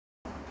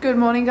Good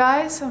morning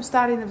guys, I'm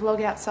starting the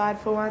vlog outside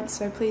for once,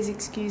 so please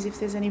excuse if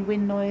there's any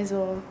wind noise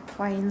or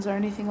planes or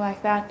anything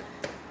like that.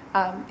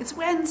 It's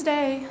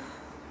Wednesday,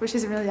 which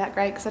isn't really that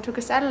great because I took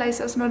a Saturday,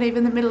 so it's not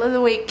even the middle of the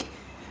week.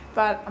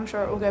 But I'm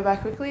sure it will go by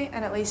quickly,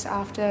 and at least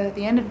after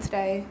the end of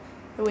today,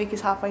 the week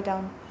is halfway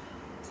done.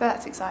 So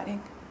that's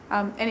exciting.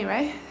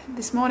 Anyway,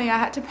 this morning I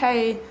had to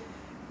pay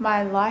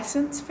my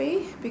license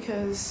fee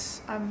because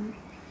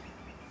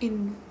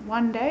in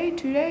 1 day,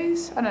 2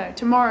 days, I don't know,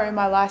 tomorrow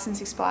my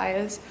license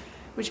expires,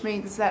 which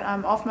means that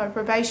I'm off my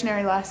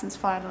probationary license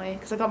finally,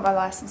 because I got my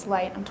license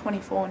late. I'm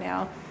 24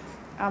 now.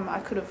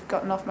 I could have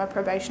gotten off my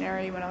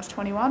probationary when I was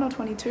 21 or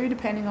 22,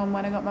 depending on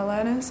when I got my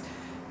learners.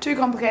 Too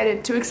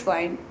complicated to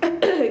explain,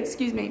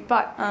 excuse me,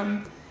 but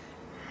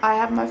I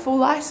have my full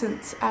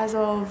license as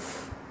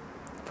of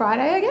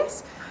Friday, I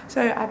guess.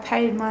 So I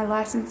paid my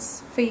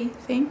license fee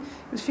thing.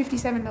 It was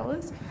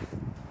 $57.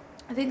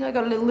 I think I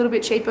got it a little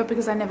bit cheaper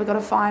because I never got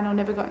a fine or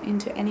never got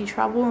into any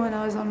trouble when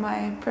I was on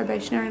my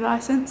probationary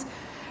license.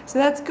 So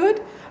that's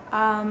good.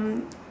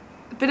 A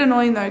bit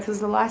annoying though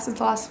because the license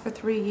lasts for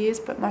 3 years,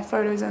 but my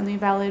photo is only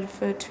valid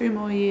for 2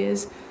 more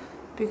years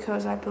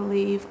because I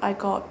believe I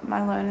got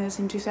my learners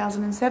in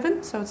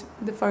 2007, so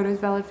the photo is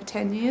valid for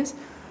 10 years.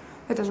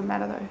 It doesn't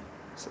matter though.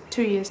 So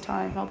 2 years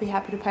time I'll be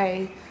happy to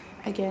pay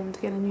again to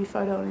get a new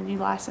photo and a new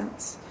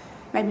license.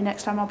 Maybe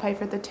next time I'll pay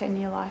for the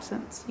 10-year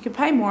license. You can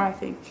pay more, I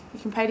think. You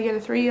can pay to get a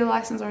 3-year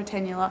license or a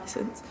 10-year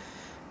license.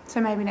 So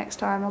maybe next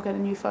time I'll get a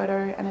new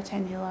photo and a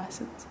 10-year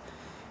license.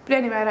 But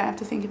anyway, I don't have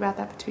to think about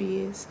that for 2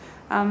 years.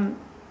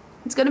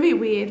 It's going to be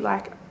weird,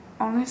 like,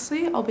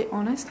 honestly, I'll be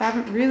honest, I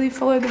haven't really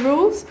followed the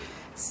rules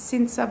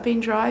since I've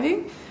been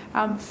driving.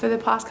 For the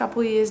past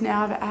couple of years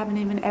now, I haven't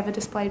even ever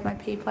displayed my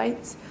P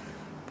plates,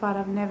 but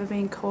I've never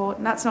been caught,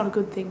 and that's not a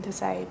good thing to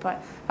say,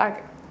 but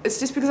like, it's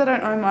just because I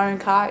don't own my own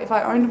car. If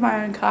I owned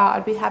my own car,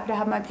 I'd be happy to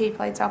have my P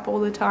plates up all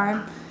the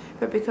time,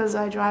 but because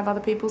I drive other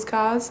people's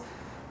cars,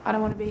 I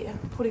don't want to be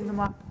putting them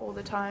up all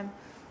the time.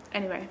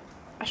 Anyway,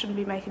 I shouldn't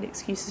be making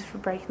excuses for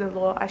breaking the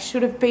law. I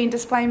should have been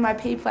displaying my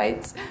P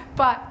plates,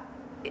 but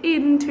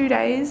in 2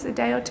 days, a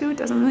day or two, it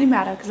doesn't really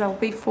matter because I'll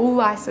be full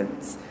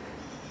license.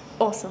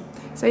 Awesome.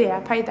 So yeah, I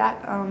paid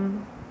that,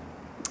 and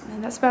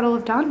that's about all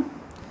I've done.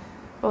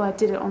 Well, I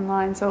did it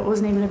online, so it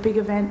wasn't even a big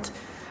event.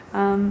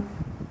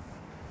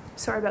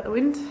 Sorry about the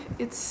wind.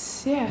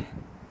 Yeah,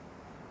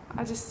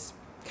 I just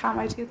can't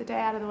wait to get the day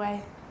out of the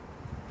way.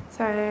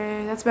 So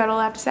that's about all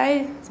I have to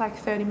say. It's like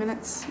 30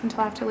 minutes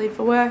until I have to leave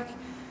for work.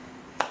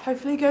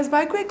 Hopefully it goes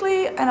by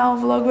quickly and I'll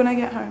vlog when I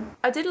get home.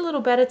 I did a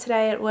little better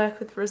today at work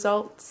with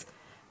results.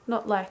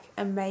 Not like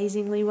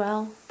amazingly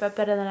well, but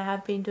better than I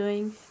have been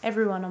doing.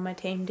 Everyone on my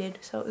team did,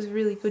 so it was a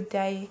really good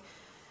day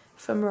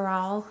for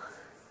morale,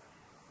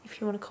 if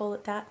you want to call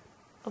it that,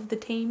 of the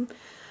team.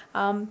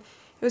 It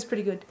was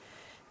pretty good.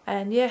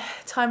 And yeah,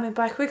 time went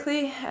by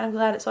quickly and I'm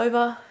glad it's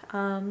over.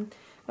 When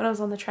I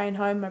was on the train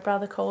home, my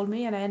brother called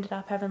me and I ended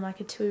up having like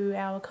a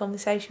 2-hour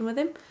conversation with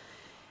him.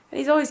 And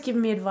he's always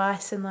giving me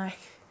advice and like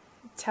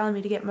telling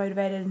me to get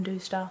motivated and do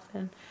stuff,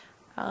 and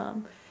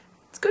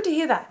it's good to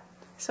hear that.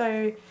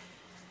 So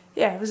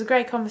yeah, it was a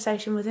great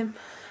conversation with him.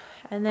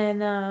 And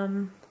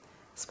then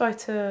spoke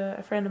to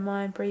a friend of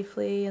mine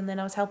briefly, and then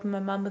I was helping my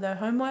mum with her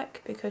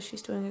homework because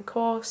she's doing a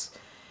course.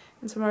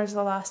 And tomorrow's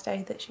the last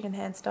day that she can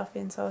hand stuff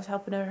in, so I was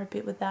helping her a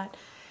bit with that.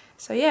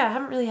 So yeah, I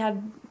haven't really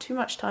had too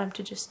much time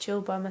to just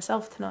chill by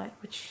myself tonight,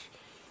 which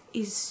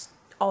is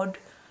odd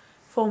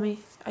for me.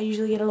 I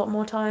usually get a lot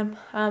more time,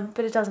 but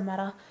it doesn't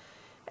matter.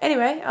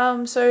 Anyway,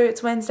 so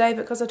it's Wednesday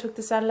because I took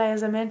the Saturday,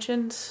 as I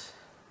mentioned.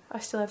 I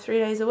still have 3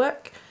 days of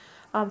work.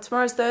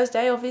 Tomorrow's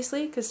Thursday,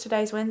 obviously, because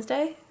today's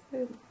Wednesday.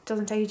 It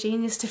doesn't take a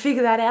genius to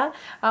figure that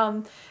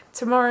out.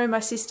 Tomorrow my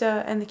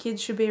sister and the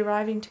kids should be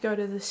arriving to go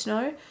to the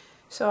snow.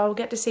 So I'll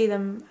get to see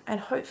them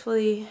and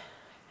hopefully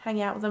hang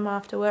out with them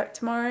after work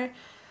tomorrow.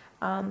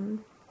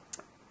 And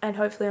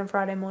hopefully on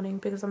Friday morning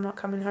because I'm not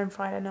coming home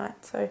Friday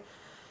night. So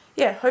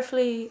yeah,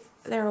 hopefully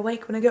they're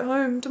awake when I get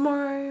home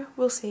tomorrow.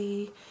 We'll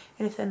see.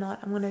 And if they're not,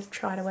 I'm going to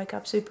try to wake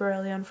up super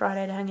early on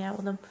Friday to hang out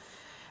with them.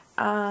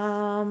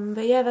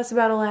 But yeah, that's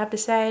about all I have to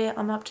say.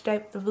 I'm up to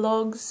date with the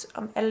vlogs.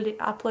 I'm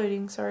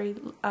uploading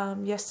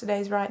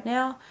yesterday's right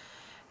now.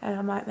 And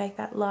I might make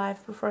that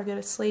live before I go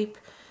to sleep.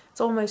 It's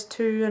almost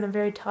 2 and I'm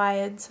very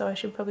tired, so I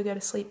should probably go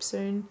to sleep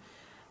soon.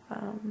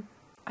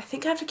 I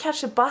think I have to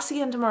catch the bus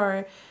again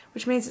tomorrow,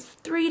 which means it's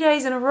 3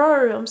 days in a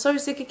row. I'm so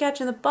sick of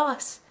catching the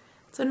bus.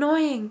 It's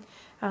annoying.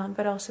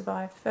 But I'll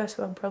survive. First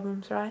world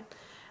problems, right?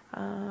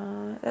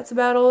 That's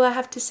about all I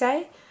have to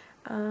say.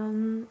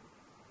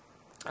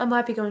 I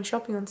might be going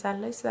shopping on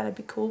Saturday, so that'd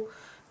be cool.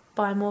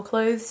 Buy more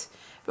clothes.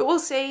 But we'll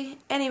see.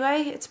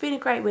 Anyway, it's been a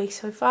great week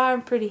so far.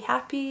 I'm pretty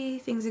happy.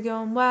 Things are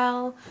going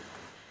well.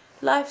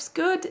 Life's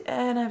good,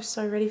 and I'm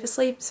so ready for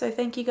sleep. So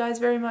thank you guys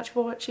very much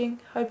for watching.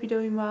 Hope you're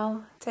doing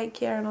well. Take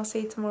care, and I'll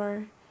see you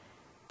tomorrow.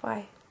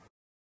 Bye.